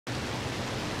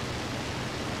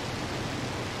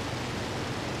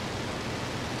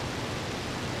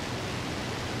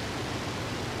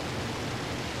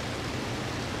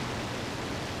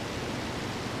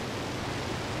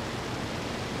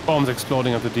bombs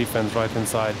exploding at the defense right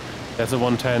inside. There's a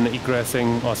 110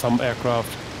 egressing, or some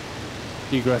aircraft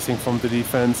egressing from the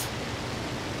defense.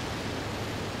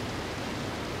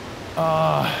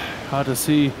 Hard to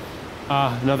see.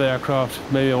 Another aircraft,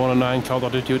 maybe a 109 cloud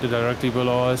altitude directly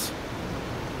below us.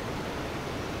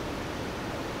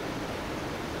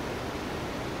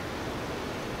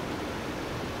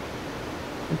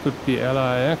 It could be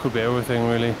LI, it could be everything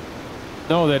really.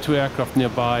 No, there are two aircraft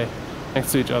nearby,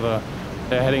 next to each other.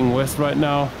 They're heading west right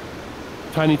now.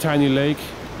 Tiny, tiny lake.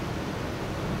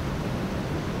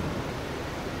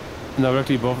 And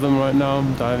directly above them right now,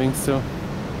 I'm diving still.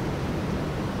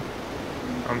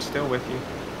 I'm still with you.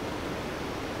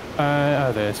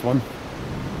 There's one.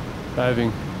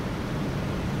 Diving.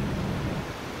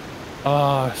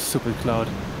 Stupid cloud.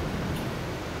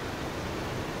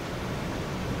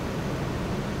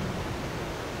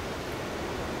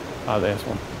 There's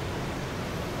one.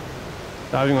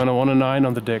 Diving on a 109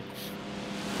 on the deck.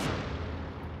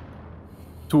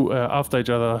 Two after each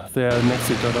other. They're next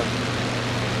to each other.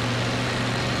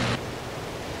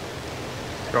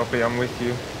 Copy, I'm with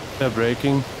you. They're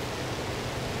braking.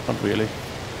 Not really.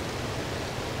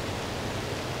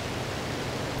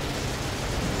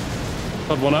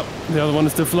 Got one up. The other one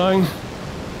is still flying.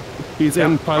 He's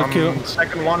in pile kill. The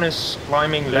second one is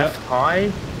climbing left high.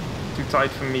 Too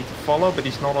tight for me to follow, but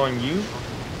he's not on you.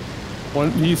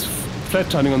 One, he's flat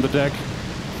turning on the deck.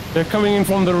 They're coming in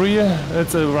from the rear.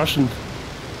 It's a Russian.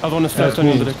 Other one is flat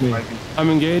turning on the deck. I'm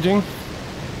engaging.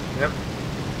 Yep.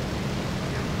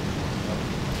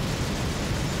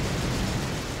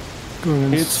 Going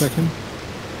in a second.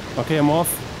 Okay, I'm off.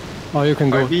 Oh, you can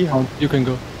go. You can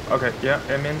go. Okay, yeah,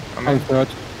 I'm in. I'm third.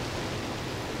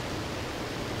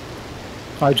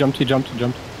 I jumped, he jumped, he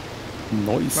jumped.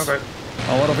 Nice. Okay.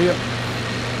 Out of here.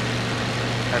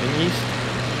 Heading east.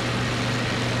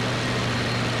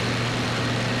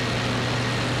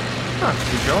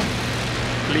 Good job.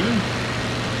 Clean.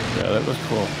 Yeah, that was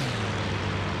cool.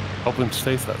 Hoping it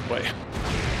stays that way.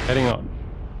 Heading on.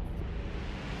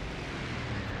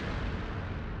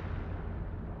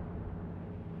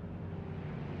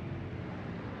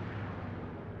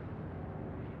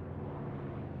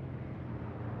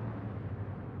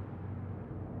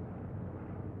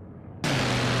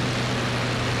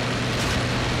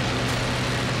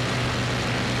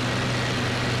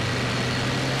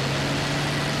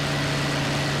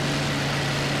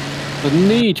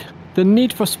 The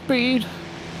need for speed.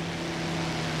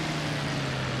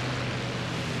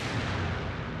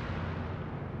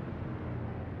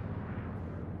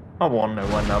 I wonder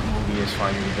when that movie is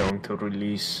finally going to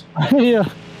release. Yeah,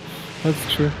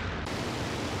 that's true.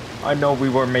 I know we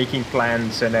were making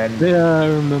plans and then... Yeah, I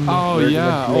remember. Oh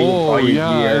yeah, oh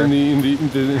yeah, in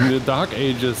the Dark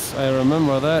Ages, I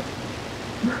remember that.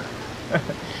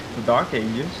 The Dark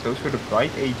Ages, those were the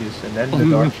bright ages, and then the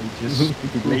Dark Ages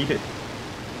related.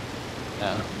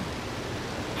 Yeah.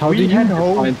 How did you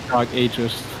find Dark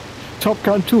Ages? Top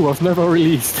Gun 2 was never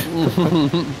released.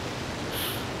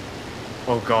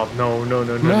 Oh god, no.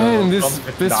 Man, this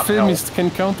film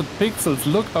can count the pixels.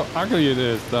 Look how ugly it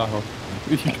is now.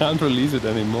 You can't release it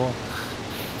anymore.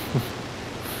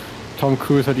 Tom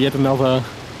Cruise had yet another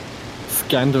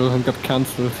scandal and got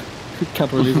cancelled. He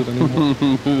can't release it anymore.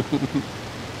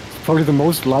 It's probably the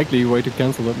most likely way to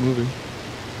cancel that movie.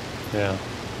 Yeah.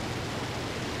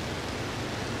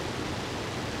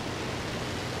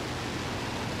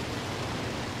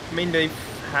 I mean, they've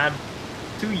had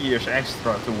 2 years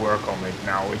extra to work on it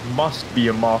now. It must be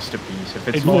a masterpiece. If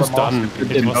it's It not was a done.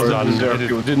 masterpiece, It was done.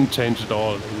 It It didn't change at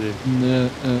all. Yeah.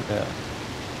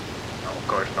 No, of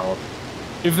course not.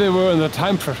 If they were under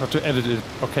time pressure to edit it,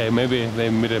 okay, maybe they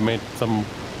made some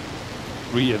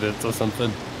re-edits or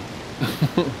something.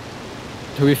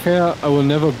 To be fair, I will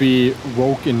never be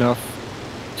woke enough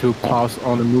to pass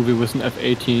on a movie with an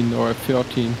F-18 or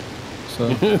F-13. So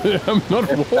I'm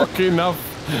not woke enough.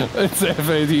 It's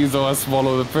F-18, so I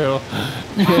swallow the pill.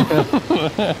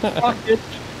 Fuck it.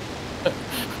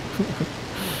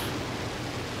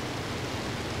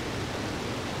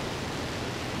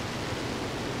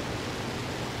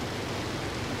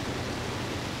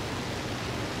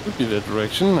 Could be that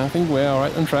direction. I think we are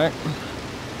right on track.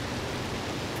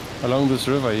 Along this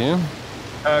river here.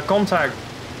 Contact.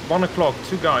 1 o'clock.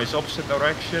 2 guys, opposite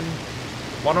direction.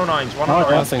 109s, 109s.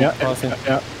 Passing, passing.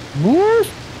 What?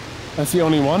 I see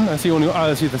only one. I see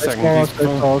the second.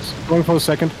 Going for a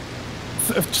second.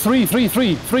 3.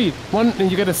 1,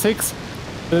 and you get a 6.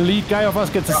 The lead guy of us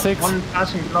gets a 6. One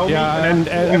passing below me. Yeah, and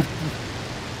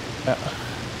yeah.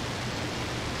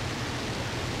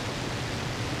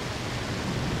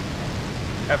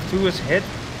 F2 is hit.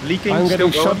 Leaking. I'm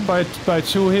getting still shot going. by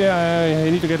two here. I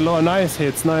need to get lower. Nice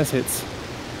hits, nice hits.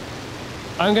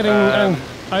 I'm getting.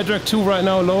 I drag 2 right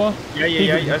now lower.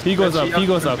 Yeah. He goes up. He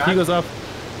goes up. He goes up.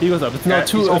 He goes up. It's now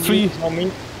 2 or 3.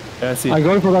 Yeah, I see. I'm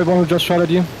going for that one who just shot at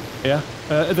you. Yeah.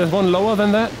 There's one lower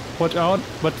than that. Watch out.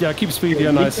 But yeah, keep speed.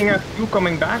 Yeah, nice. Leaking at 2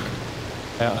 coming back.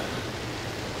 Yeah.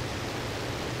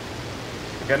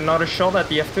 Get another shot at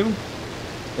the F2.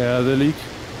 Yeah, the leak.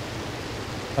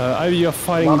 Ivy, you're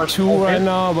fighting Another 2 small right hit.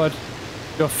 now, but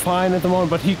you're fine at the moment.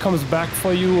 But he comes back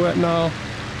for you right now.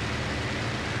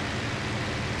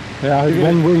 Yeah,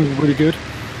 one wing really good.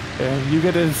 Yeah, you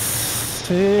get a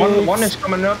 6. One is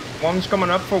coming up. One's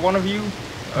coming up for one of you.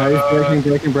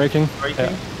 He's braking. Braking.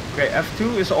 Yeah. Okay,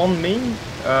 F2 is on me.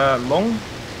 Long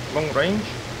range.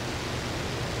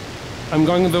 I'm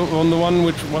going on the one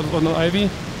which was on the Ivy.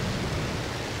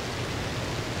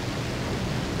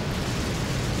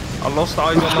 I lost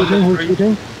eyes on Who's number 3.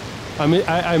 shooting?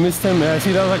 I missed him. I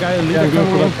see the other guy. Yeah, go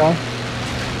for that guy.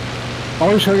 Oh,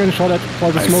 he's getting shot at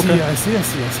by the smoker. I see.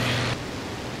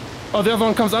 Oh, the other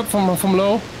one comes up from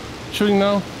low. Shooting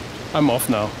now. I'm off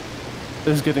now.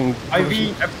 This is getting...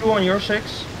 IV, F2 on your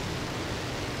 6.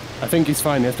 I think he's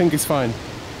fine. Yeah,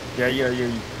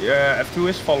 F2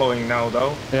 is following now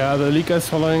though. Yeah, the leaker is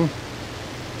following.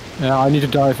 Yeah, I need to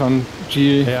dive on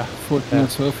GA. Yeah. For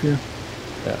myself here.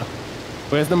 Yeah.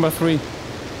 Where's number 3?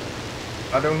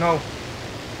 I don't know.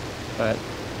 Right.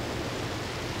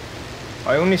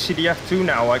 I only see the F2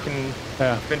 now. I can.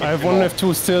 Yeah. finish I have him one off.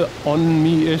 F2 still on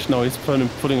me-ish. No, he's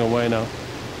pulling away now.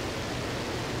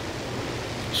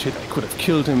 Shit, I could have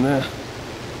killed him there.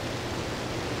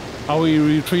 Are we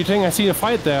retreating? I see a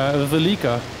fight there with the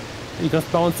leaker. He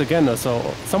just bounced again or so.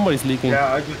 Somebody's leaking.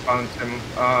 Yeah, I just bounced him.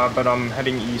 But I'm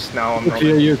heading east now. I'm You're not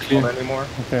clear, in you're clear. front anymore.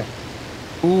 Okay.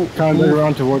 Ooh, Can't ooh. go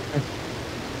around to work.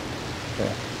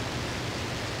 Yeah.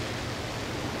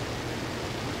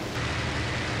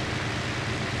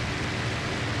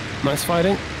 Nice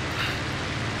fighting.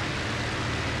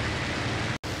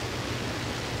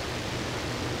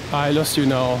 I lost you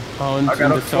now, Hound. I got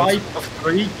in a the clouds. flight of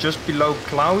 3 just below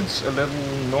clouds, a little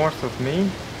north of me.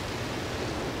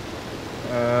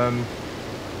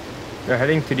 They're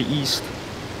heading to the east.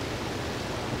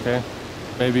 Okay.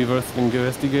 Maybe worth to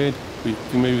investigate. We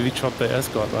maybe shot the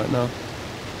escort right now.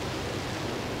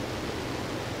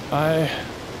 Hey,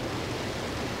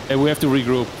 we have to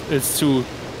regroup. It's too...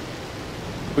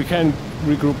 We can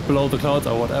regroup below the clouds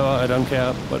or whatever, I don't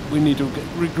care. But we need to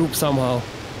regroup somehow.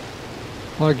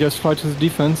 Well, I guess fight to the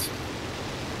defense.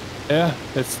 Yeah,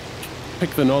 let's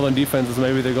pick the northern defenses.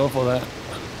 Maybe they go for that.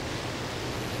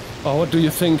 Oh, what do you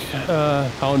think,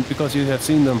 Hound? Because you have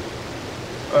seen them.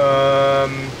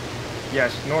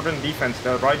 Yes, northern defense.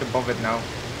 They're right above it now.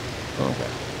 Okay.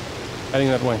 Heading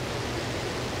that way.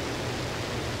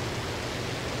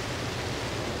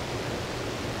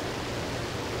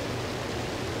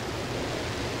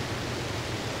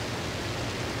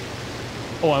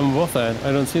 Oh, I'm above that.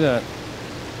 I don't see that.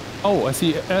 Oh, I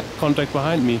see air contact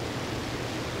behind me.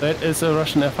 That is a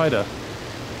Russian air fighter.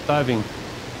 Diving. I'm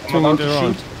Swinging about to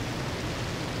around. shoot.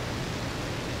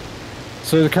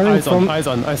 So they're coming Eyes from... on, eyes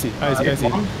on. I see.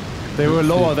 One. They were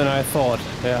lower than I thought.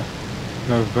 Yeah.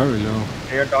 They're very low.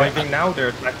 They're diving now. They're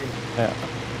attacking. Yeah.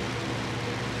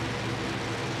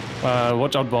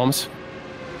 Watch out, bombs.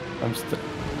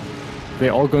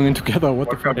 They're all going in together. What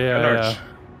the Watch fuck? out, Yeah, gunners. yeah.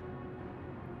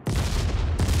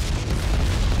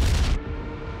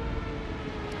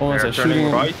 Oh, They're they're turning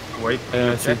shooting. right. Wait.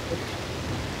 Yeah, I see.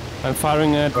 I'm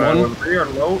firing at one. Rear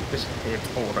low is hit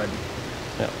already.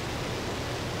 Yeah.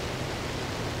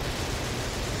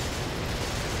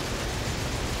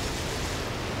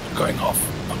 Going off.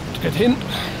 To get hit.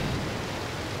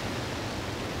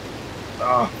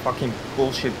 Ah, fucking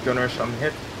bullshit gunners. I'm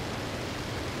hit.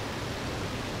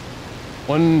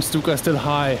 One Stuka still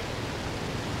high.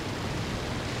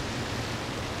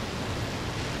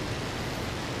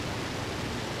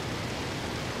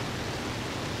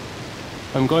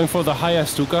 I'm going for the higher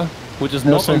Stuka, which is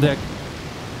not on deck.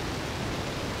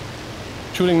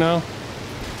 Shooting now.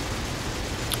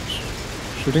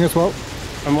 Shooting as well.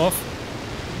 I'm off.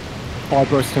 Oh, I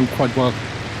burst him quite well.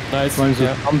 Nice. Runs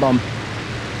Yeah. a bum.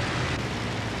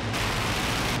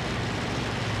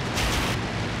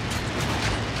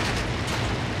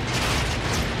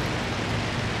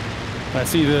 I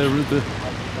see the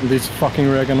And these fucking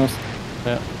rear gunners.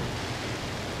 yeah.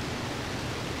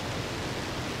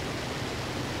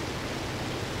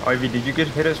 Ivy, did you get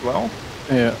hit as well?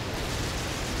 Yeah.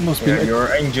 Must be. Yeah,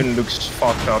 your engine looks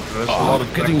fucked up. There's a lot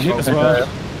of getting black hit as smoke. well.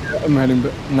 I'm heading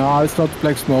back. No, it's not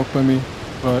black smoke by me.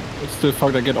 But it's still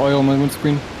fucked. I get oil on my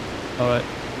windscreen. All right.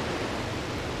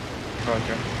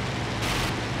 Roger.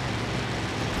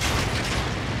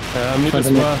 Mid as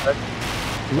well.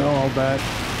 No, all bad.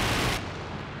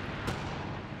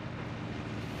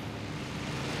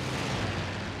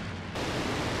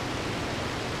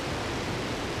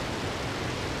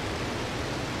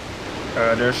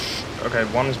 There's... Okay,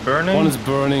 one is burning. One is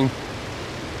burning.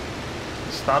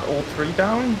 Is that all 3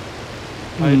 down?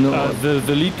 No.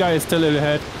 The lead guy is still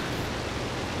ahead.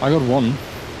 I got one.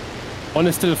 One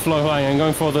is still flying. I'm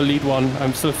going for the lead one.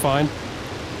 I'm still fine.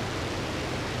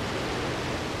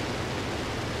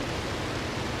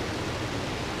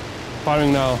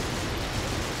 Firing now.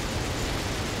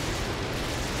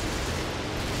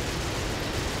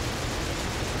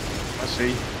 I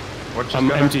see.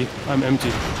 I'm empty. I'm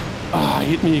empty. Ah,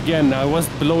 he hit me again. I was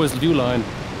below his due line.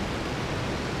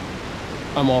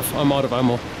 I'm off. I'm out of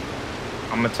ammo.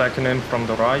 I'm attacking him from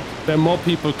the right. There are more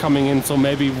people coming in, so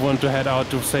maybe we want to head out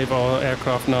to save our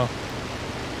aircraft now.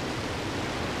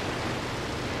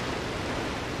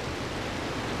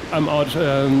 I'm out.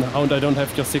 Hound, I don't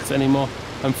have your 6 anymore.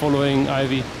 I'm following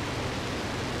Ivy.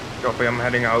 Copy, I'm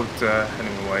heading out,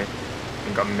 heading away. I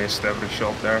think I missed every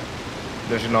shot there.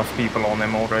 There's enough people on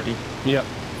him already. Yeah,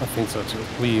 I think so too.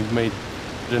 We made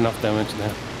enough damage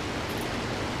there.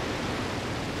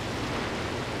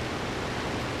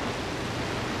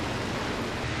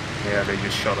 Yeah, they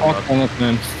just shot him Fuck up. on it,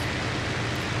 man.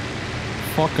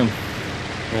 Fuck him.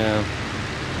 Yeah.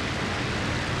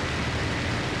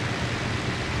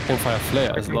 Can fire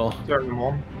flare as well. Turn him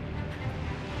on.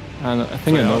 And I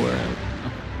think I know where I am.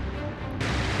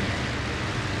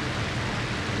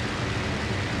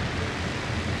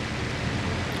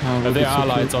 There are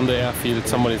lights on the airfield.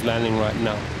 Somebody's landing right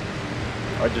now.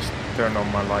 I just turned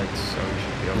on my lights, so you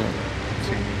should be able to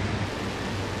see me.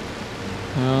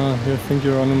 I think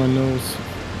you're under my nose.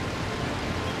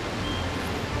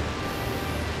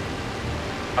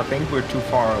 I think we're too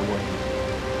far away.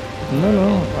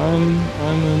 No, I'm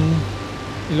in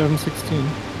 1116.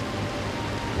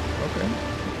 Okay.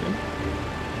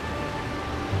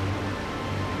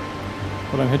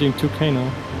 But I'm hitting 2K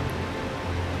now.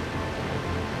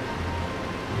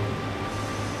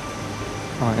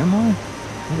 Oh, am I?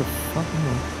 What the fuck am I?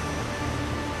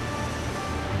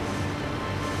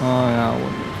 Oh yeah, I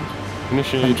wouldn't.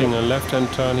 Initiating a left-hand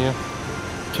turn here.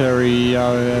 Terry,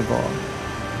 Egahn.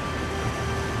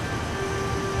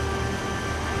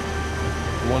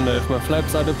 I wonder if my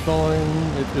flaps are deploying.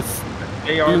 It is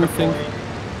They are doing deploying.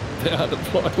 things. They are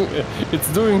deploying. It's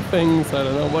doing things. I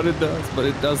don't know what it does, but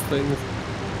it does things.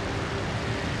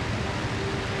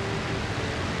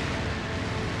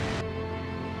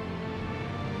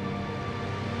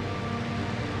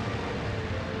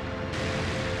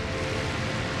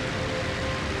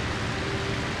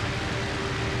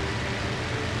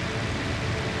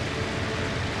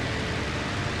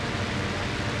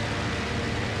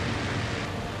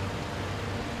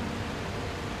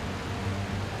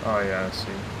 Oh yeah, I see.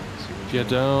 Gear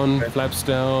down, flaps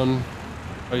down.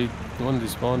 Oh, you one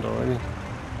despawned already.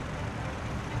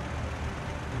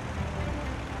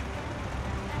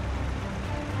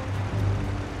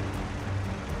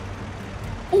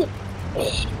 Oh,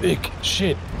 big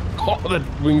shit. Oh, that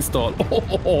wing stall.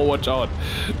 Oh, watch out.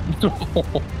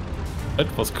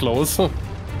 That was close.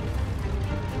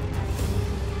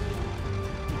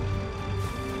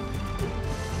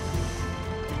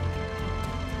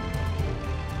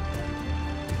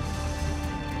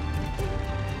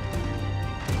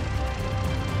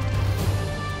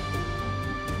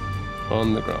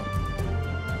 On the ground.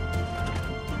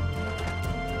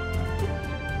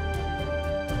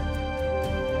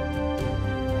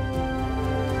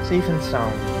 Safe and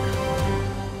sound.